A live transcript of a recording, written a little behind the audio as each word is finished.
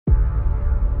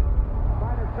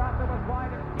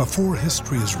Before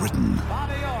history is written,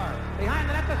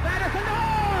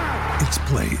 it's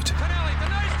played.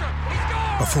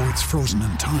 Before it's frozen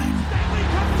in time,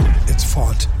 it's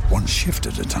fought one shift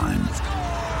at a time.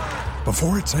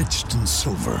 Before it's etched in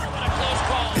silver,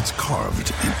 it's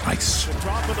carved in ice.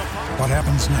 What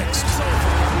happens next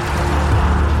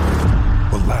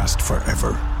will last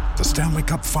forever. The Stanley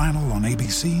Cup Final on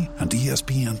ABC and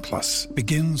ESPN Plus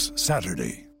begins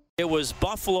Saturday. It was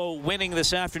Buffalo winning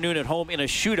this afternoon at home in a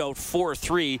shootout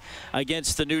 4-3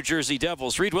 against the New Jersey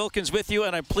Devils. Reed Wilkins with you,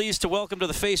 and I'm pleased to welcome to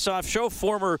the Face-Off Show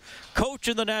former coach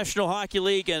in the National Hockey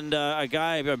League and a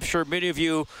guy I'm sure many of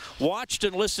you watched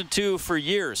and listened to for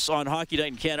years on Hockey Night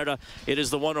in Canada. It is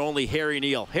the one and only Harry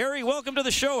Neale. Harry, welcome to the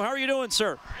show. How are you doing,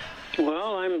 sir?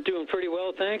 Well, I'm doing pretty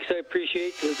well, thanks. I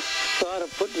appreciate the thought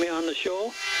of putting me on the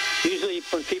show. Usually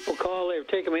when people call, they're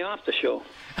taking me off the show.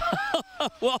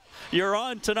 Well, you're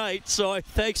on tonight, so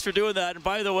thanks for doing that. And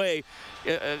by the way,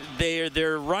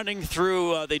 they're running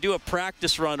through, they do a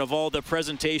practice run of all the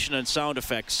presentation and sound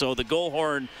effects. So the goal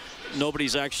horn,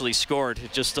 nobody's actually scored.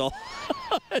 It just all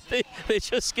they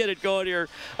just get it going here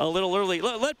a little early.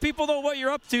 Let people know what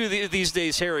you're up to these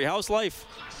days, Harry. How's life?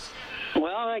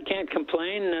 Well, I can't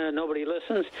complain. Nobody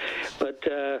listens, but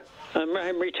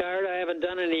I'm retired. I haven't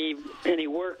done any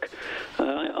work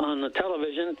on the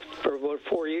television for about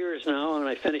 4 years now, and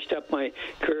I finished up my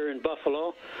career in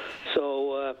Buffalo.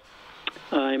 So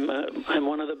I'm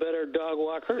one of the better dog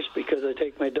walkers because I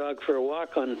take my dog for a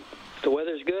walk on the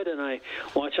weather's good, and I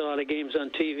watch a lot of games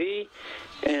on TV,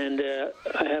 and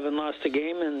I haven't lost a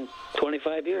game in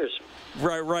 25 years.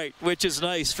 Right, which is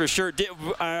nice for sure.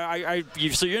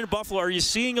 So you're in Buffalo. Are you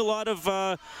seeing a lot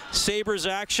of Sabres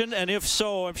action? And if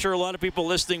so, I'm sure a lot of people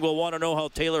listening will want to know how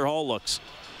Taylor Hall looks.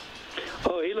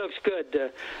 Oh, he looks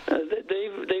good.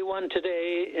 They won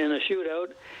today in a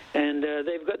shootout, and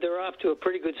they're off to a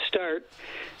pretty good start.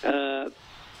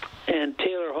 And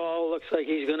Taylor Hall looks like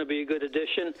he's going to be a good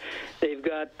addition. They've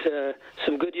got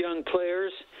some good young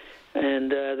players.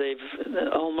 And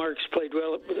Allmark's played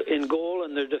well in goal,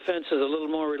 and their defense is a little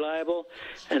more reliable.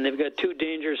 And they've got two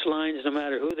dangerous lines no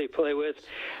matter who they play with.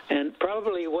 And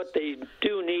probably what they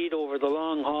do need over the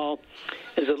long haul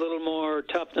is a little more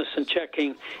toughness and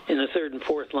checking in the third and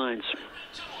fourth lines.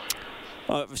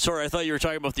 Sorry, I thought you were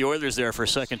talking about the Oilers there for a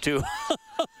second, too.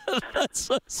 That's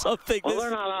something. Well, they're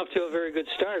not off to a very good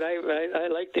start. I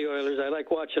like the Oilers. I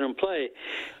like watching them play.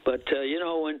 But,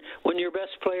 when your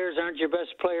best players aren't your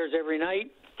best players every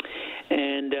night,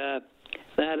 and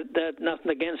that nothing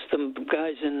against them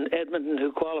guys in Edmonton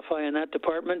who qualify in that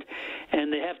department,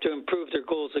 and they have to improve their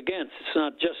goals against. It's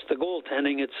not just the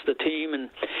goaltending, it's the team, and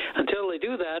until they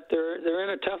do that, they're in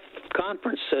a tough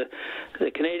conference.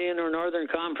 The Canadian or Northern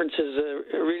Conference is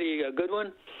really a good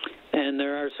one, and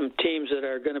there are some teams that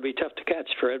are going to be tough to catch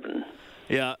for Edmonton.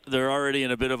 Yeah, they're already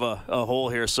in a bit of a hole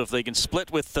here. So if they can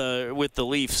split with the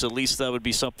Leafs, at least that would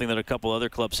be something that a couple other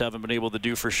clubs haven't been able to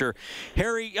do for sure.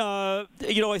 Harry, I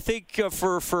think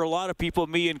for a lot of people,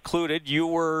 me included, you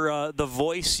were the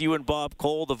voice, you and Bob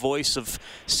Cole, the voice of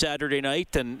Saturday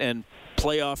night and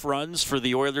playoff runs for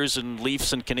the Oilers and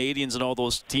Leafs and Canadians and all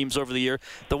those teams over the year.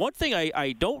 The one thing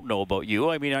I don't know about you,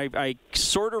 I mean, I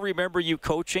sort of remember you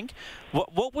coaching.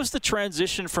 What was the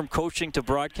transition from coaching to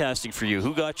broadcasting for you?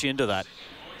 Who got you into that?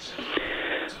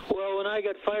 Well, when I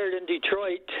got fired in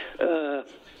Detroit,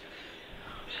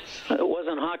 it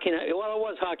wasn't Hockey Night. Well, it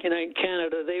was Hockey Night in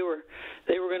Canada. They were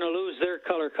going to lose their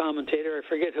color commentator. I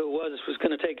forget who it was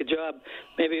going to take a job.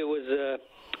 Maybe it was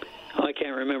I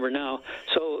can't remember now.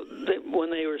 So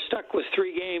when they were stuck with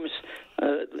 3 games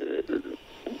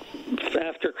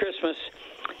after Christmas,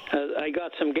 I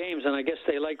got some games, and I guess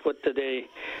they liked what they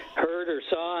heard or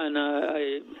saw, and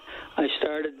I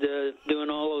started doing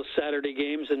all those Saturday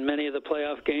games and many of the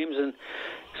playoff games, and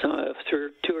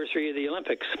through 2 or 3 of the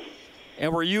Olympics.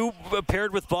 And were you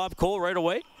paired with Bob Cole right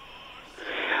away?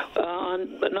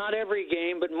 Not every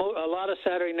game, but a lot of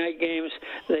Saturday night games,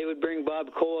 they would bring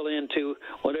Bob Cole into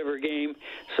whatever game.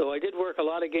 So I did work a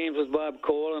lot of games with Bob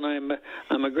Cole, and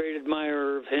I'm a great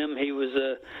admirer of him. He was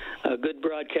a good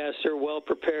broadcaster, well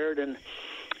prepared, and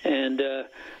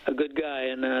a good guy.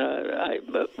 And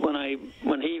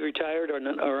when he retired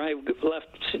or I left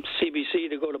CBC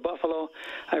to go to Buffalo,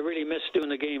 I really missed doing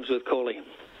the games with Coley.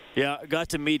 Yeah, I got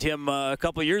to meet him a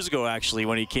couple of years ago, actually,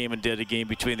 when he came and did a game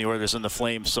between the Oilers and the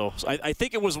Flames. So I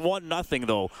think it was 1-0,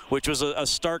 though, which was a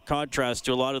stark contrast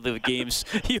to a lot of the games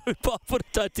you and Bob would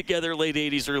have done together late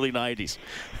 80s, early 90s.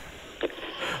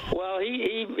 Well,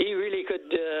 he really could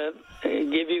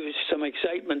give you some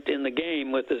excitement in the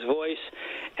game with his voice,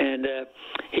 and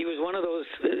he was one of those.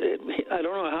 I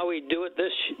don't know how he'd do it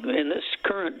in this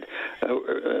current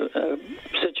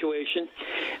situation,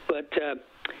 but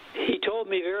he told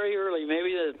me very early,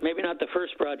 maybe not the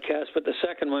first broadcast, but the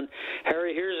second one,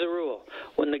 Harry, here's the rule: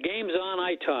 when the game's on,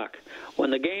 I talk.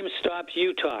 When the game stops,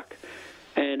 you talk.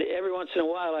 And every once in a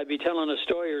while, I'd be telling a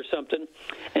story or something,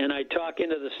 and I'd talk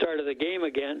into the start of the game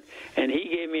again, and he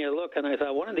gave me a look, and I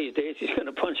thought, one of these days he's going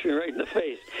to punch me right in the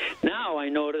face. Now I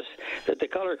notice that the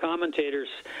color commentators,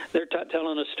 they're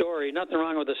telling a story. Nothing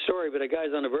wrong with the story, but a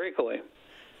guy's on a breakaway.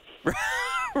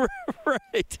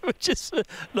 Right, which is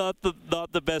not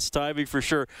the best timing for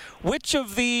sure. Which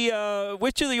of the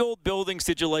old buildings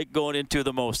did you like going into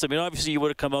the most? I mean, obviously you would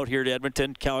have come out here to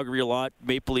Edmonton, Calgary a lot,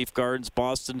 Maple Leaf Gardens,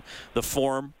 Boston, the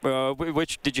Forum.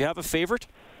 Which did you have a favorite?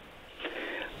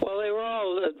 Well, they were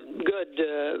all good.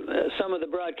 Some of the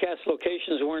broadcast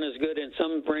locations weren't as good in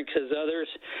some rinks as others.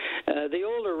 The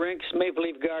older rinks, Maple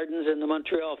Leaf Gardens and the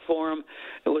Montreal Forum,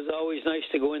 it was always nice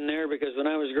to go in there because when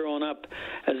I was growing up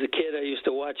as a kid, I used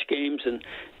to watch games,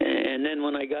 and then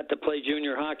when I got to play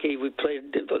junior hockey, we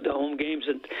played the home games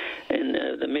in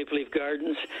the Maple Leaf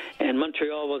Gardens, and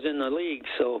Montreal was in the league,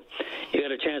 so you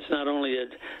got a chance not only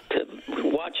to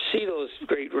see those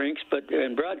great rinks,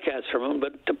 and broadcast from them,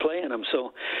 but to play in them.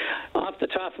 So off the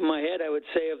top of my head, I would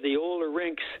say of the older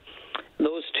rinks,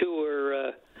 those two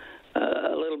were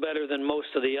a little better than most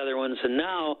of the other ones, and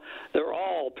now they're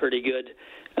all pretty good.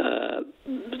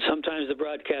 Sometimes the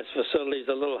broadcast facility is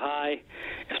a little high.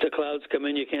 If the clouds come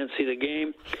in, you can't see the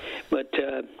game, but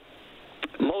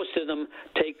most of them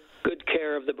take good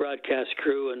care of the broadcast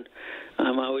crew, and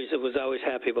I was always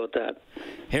happy about that.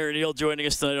 Harry Neale joining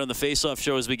us tonight on the Face-Off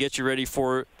Show as we get you ready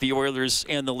for the Oilers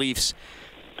and the Leafs.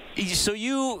 So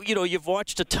you've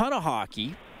watched a ton of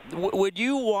hockey. Would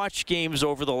you watch games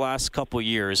over the last couple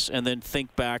years and then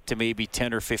think back to maybe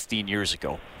 10 or 15 years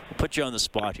ago? I'll put you on the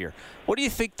spot here. What do you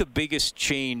think the biggest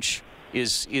change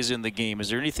is in the game? Is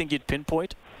there anything you'd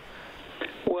pinpoint?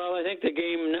 Well, I think the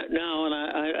game now, and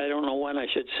I don't know when I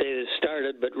should say this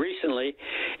started, but recently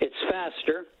it's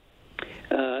faster.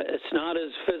 It's not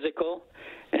as physical,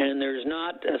 and there's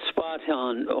not a spot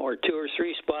on or two or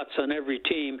three spots on every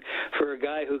team for a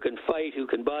guy who can fight, who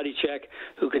can body check,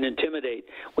 who can intimidate.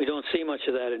 We don't see much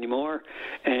of that anymore,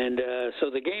 and so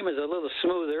the game is a little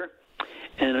smoother.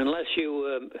 And unless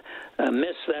you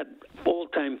miss that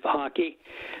old-time hockey,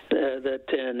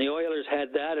 and the Oilers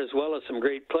had that as well as some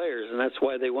great players, and that's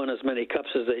why they won as many cups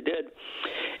as they did.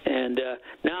 And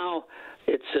now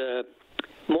it's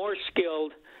more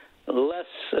skilled, less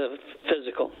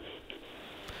physical.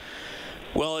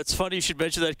 Well, it's funny you should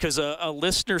mention that because a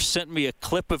listener sent me a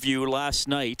clip of you last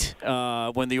night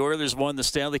when the Oilers won the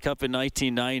Stanley Cup in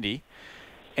 1990.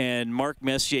 And Mark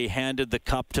Messier handed the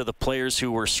cup to the players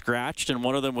who were scratched, and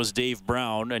one of them was Dave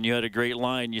Brown, and you had a great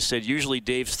line. You said, usually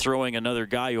Dave's throwing another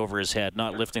guy over his head,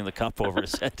 not lifting the cup over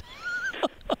his head.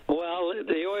 Well,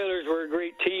 the Oilers were a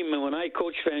great team, and when I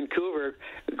coached Vancouver,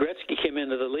 Gretzky came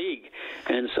into the league,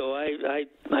 and so I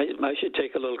should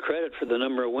take a little credit for the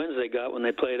number of wins they got when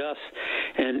they played us.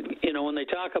 And, when they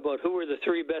talk about who were the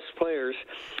three best players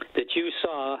that you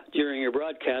saw during your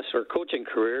broadcast or coaching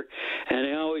career, and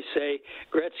I always say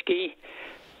Gretzky,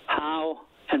 Howe,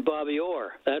 and Bobby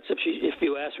Orr. That's if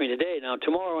you ask me today. Now,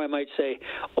 tomorrow I might say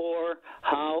Orr,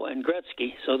 Howe, and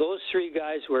Gretzky. So those three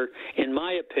guys were, in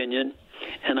my opinion,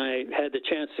 and I had the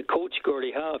chance to coach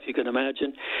Gordie Howe, if you can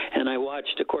imagine, and I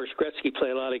watched, of course, Gretzky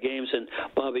play a lot of games and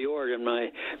Bobby Orr in my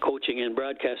coaching and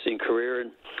broadcasting career.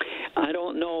 And I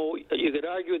don't know, you could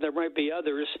argue there might be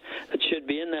others that should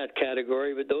be in that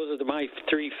category, but those are my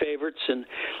three favorites, and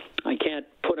I can't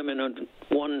put them in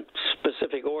one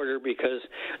specific order because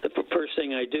the first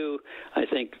thing I do, I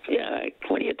think,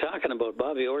 what are you talking about?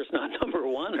 Bobby Orr's not number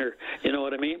one, or you know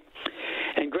what I mean?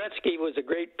 And Gretzky was a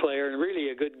great player and really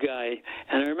a good guy.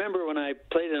 And I remember when I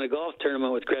played in a golf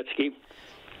tournament with Gretzky,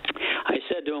 I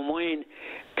said to him, Wayne,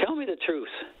 tell me the truth.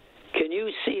 Can you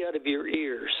see out of your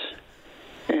ears?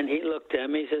 And he looked at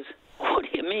me, he says, what do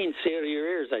you mean, see out of your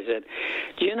ears? I said,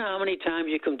 do you know how many times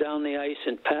you come down the ice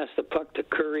and pass the puck to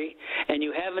Curry and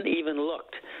you haven't even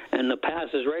looked, and the pass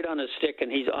is right on his stick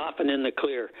and he's off and in the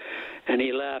clear? And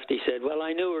he laughed. He said, well,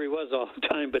 I knew where he was all the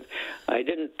time, but I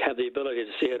didn't have the ability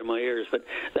to see out of my ears. But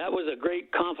that was a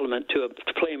great compliment to a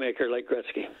playmaker like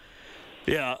Gretzky.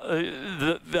 Yeah,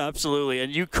 absolutely.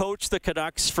 And you coached the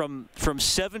Canucks from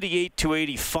 78 to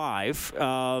 85.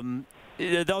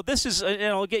 Now, this is, and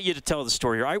I'll get you to tell the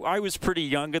story here. I was pretty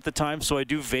young at the time, so I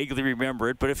do vaguely remember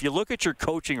it. But if you look at your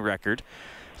coaching record,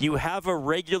 You have a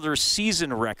regular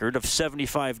season record of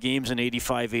 75 games in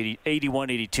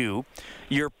 81-82.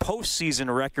 Your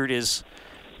postseason record is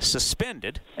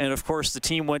suspended, and of course the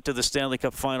team went to the Stanley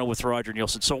Cup final with Roger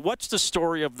Neilson. So what's the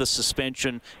story of the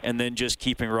suspension and then just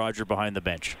keeping Roger behind the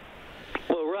bench?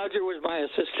 Well, Roger was my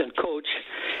assistant coach,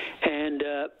 and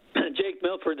Jake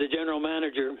Milford, the general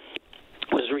manager,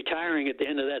 was retiring at the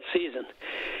end of that season,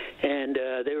 and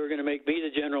they were going to make me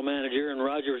the general manager, and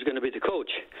Roger was going to be the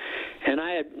coach. And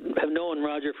I have known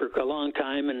Roger for a long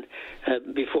time, and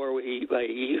before he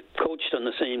coached on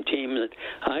the same team that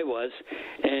I was.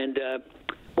 And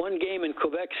one game in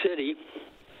Quebec City,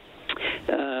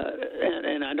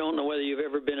 and I don't know whether you've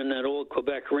ever been in that old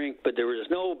Quebec rink, but there was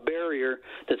no barrier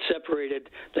that separated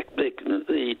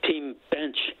the team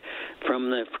bench from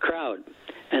the crowd.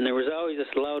 And there was always this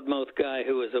loudmouth guy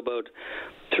who was about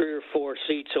 3 or 4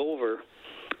 seats over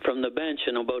from the bench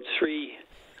and about 3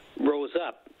 rows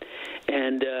up.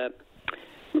 And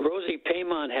Rosie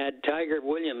Paymont had Tiger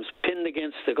Williams pinned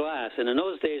against the glass. And in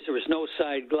those days, there was no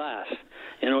side glass.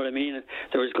 You know what I mean?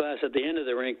 There was glass at the end of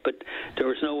the rink, but there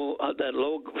was no that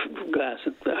low glass.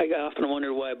 I often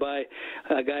wondered why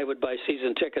a guy would buy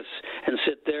season tickets and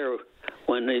sit there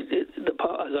when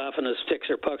as often as sticks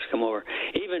or pucks come over.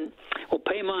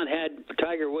 Paymont had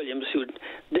Tiger Williams, who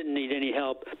didn't need any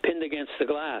help, pinned against the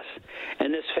glass,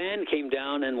 and this fan came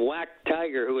down and whacked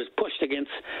Tiger, who was pushed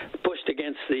against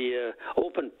the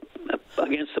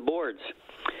against the boards.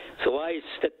 So I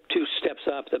stepped 2 steps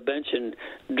off the bench and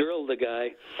drilled the guy,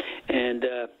 and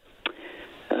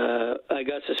I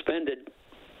got suspended.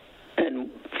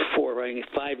 And for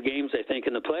 5 games, I think,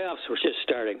 and the playoffs were just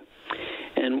starting.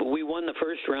 And we won the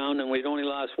first round, and we'd only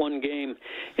lost 1 game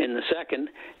in the second,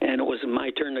 and it was my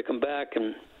turn to come back.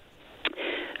 And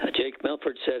Jake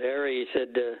Milford said, Harry, he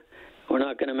said, we're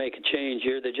not going to make a change.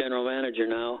 You're the general manager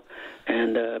now,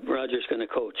 and Roger's going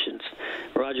to coach. And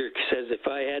Roger says, if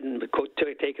I hadn't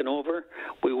taken over,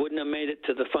 we wouldn't have made it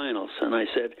to the finals. And I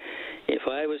said, if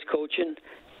I was coaching,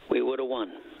 we would have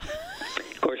won.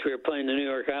 Of course, we were playing the New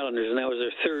York Islanders, and that was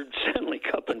their 3rd Stanley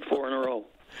Cup in 4 in a row.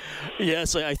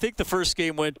 Yes, I think the first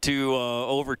game went to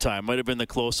overtime. Might have been the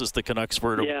closest the Canucks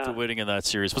were to winning in that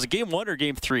series. Was it game 1 or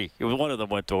game 3? It was one of them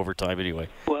went to overtime anyway.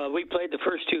 Well, we played the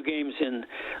first 2 games in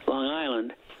Long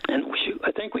Island, and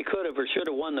I think we could have or should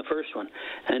have won the first one,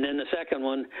 and then the second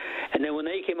one. And then when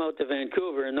they came out to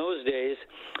Vancouver, in those days,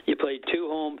 you played 2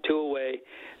 home, 2 away.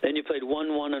 Then you played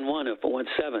 1-1 and 1 if it went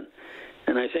 7.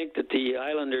 And I think that the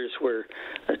Islanders were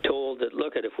told that,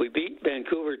 look, if we beat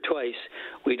Vancouver twice,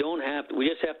 we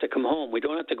just have to come home. We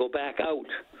don't have to go back out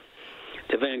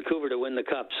to Vancouver to win the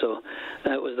Cup. So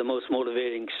that was the most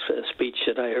motivating speech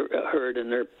that I heard.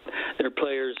 And their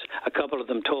players, a couple of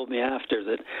them told me after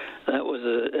that was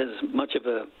as much of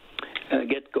a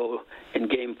get-go in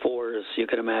Game 4 as you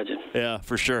can imagine. Yeah,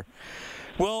 for sure.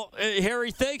 Well, Harry,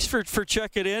 thanks for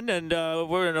checking in and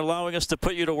allowing us to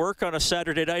put you to work on a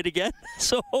Saturday night again.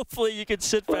 So hopefully you can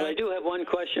sit back. Well, I do have one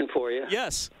question for you.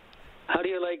 Yes. How do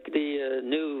you like the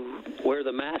new wear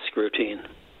the mask routine?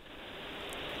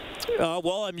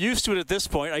 Well, I'm used to it at this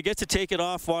point. I get to take it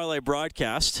off while I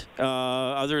broadcast.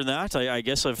 Other than that, I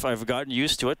guess I've gotten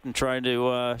used to it and trying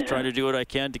to do what I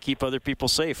can to keep other people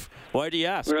safe. Why do you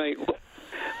ask? Right.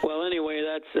 Well, anyway,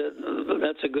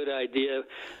 that's a good idea.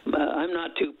 I'm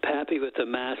not too happy with the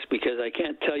mask because I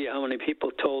can't tell you how many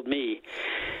people told me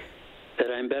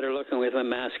that I'm better looking with my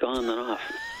mask on than off.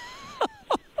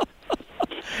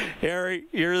 Harry,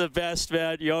 you're the best,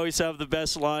 man. You always have the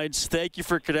best lines. Thank you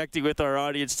for connecting with our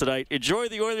audience tonight. Enjoy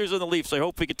the Oilers and the Leafs. I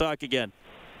hope we can talk again.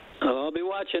 I'll be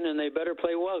watching, and they better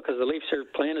play well because the Leafs are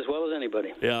playing as well as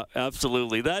anybody. Yeah,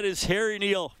 absolutely. That is Harry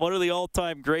Neale, one of the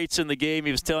all-time greats in the game.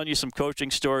 He was telling you some coaching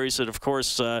stories, and of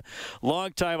course,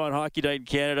 long time on Hockey Night in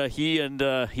Canada. He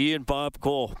and Bob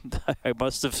Cole, I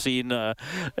must have seen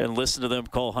and listened to them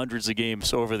call hundreds of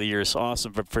games over the years.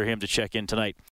 Awesome for him to check in tonight.